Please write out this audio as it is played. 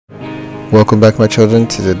Welcome back, my children,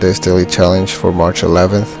 to today's daily challenge for March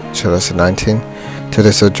 11th, 2019.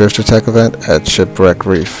 Today's a drift attack event at Shipwreck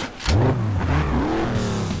Reef.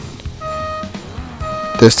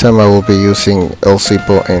 This time I will be using El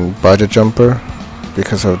Cipo and Buggy Jumper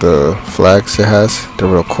because of the flags it has. They're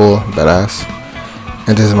real cool, badass.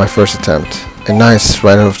 And this is my first attempt. And nice,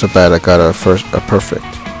 right off the bat I got a perfect.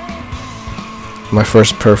 My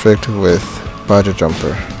first perfect with Buggy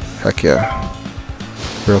Jumper. Heck yeah.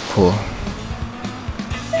 Real cool.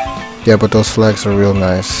 Yeah, but those flags are real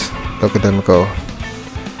nice. Look at them go.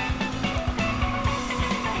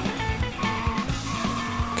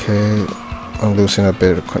 Okay, I'm losing a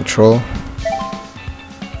bit of control.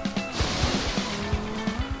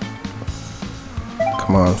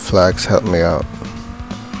 Come on, flags, help me out.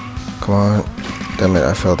 Come on. Damn it,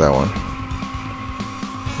 I failed that one.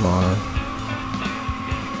 Come on.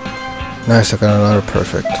 Nice, I got another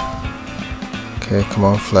perfect. Okay, come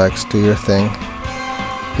on, flags, do your thing.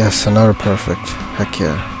 Yes, another perfect. Heck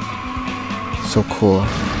yeah. So cool.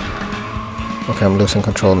 Okay, I'm losing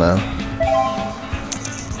control now.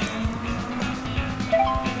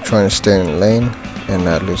 Trying to stay in the lane and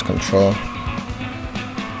not lose control.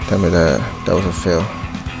 Damn it, that was a fail.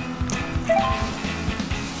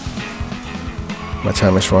 My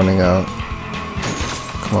time is running out.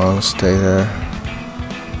 Come on, stay there.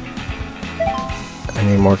 I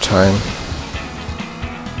need more time.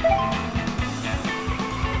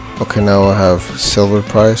 Okay, now I have silver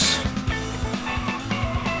prize.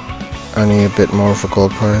 I need a bit more for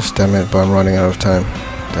gold prize. Damn it, but I'm running out of time.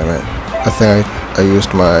 Damn it. I think I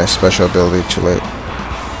used my special ability too late.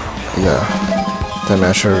 Yeah. Damn it,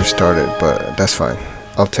 I should have restarted, but that's fine.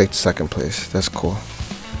 I'll take second place. That's cool.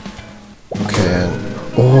 Okay, and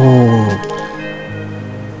oh,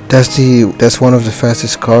 that's one of the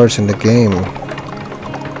fastest cars in the game.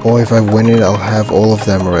 Oh, if I win it, I'll have all of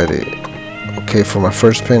them already. Okay, for my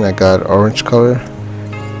first spin, I got orange color.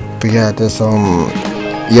 But yeah, that's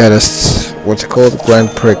what's it called? Grand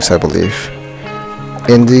Prix, I believe.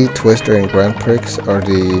 Indy, Twister, and Grand Prix are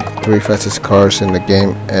the 3 fastest cars in the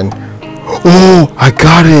game. And oh, I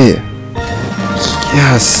got it!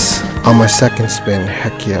 Yes, on my second spin.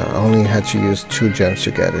 Heck yeah! I only had to use 2 gems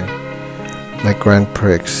to get it. My Grand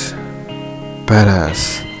Prix,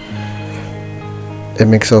 badass. It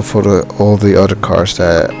makes up for all the other cars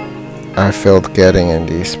that I failed getting in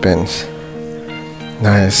these spins.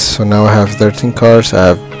 Nice. So now I have 13 cars. I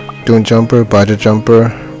have Dune Jumper, Buggy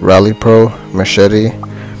Jumper, Rally Pro, Machete,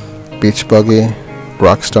 Beach Buggy,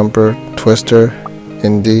 Rock Stumper, Twister,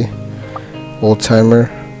 Indy, Old Timer,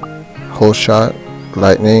 Whole Shot,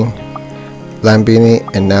 Lightning, Lambini,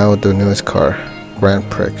 and now the newest car, Grand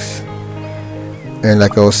Prix. And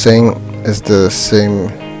like I was saying, it's the same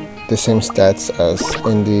stats as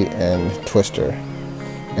Indy and Twister.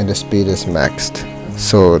 And the speed is maxed.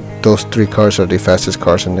 So those 3 cars are the fastest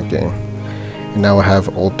cars in the game. And now I have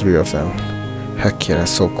all 3 of them. Heck yeah,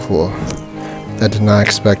 that's so cool. I did not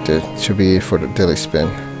expect it to be for the daily spin.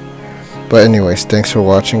 But anyways, thanks for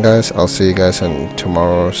watching, guys. I'll see you guys in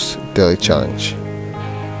tomorrow's daily challenge.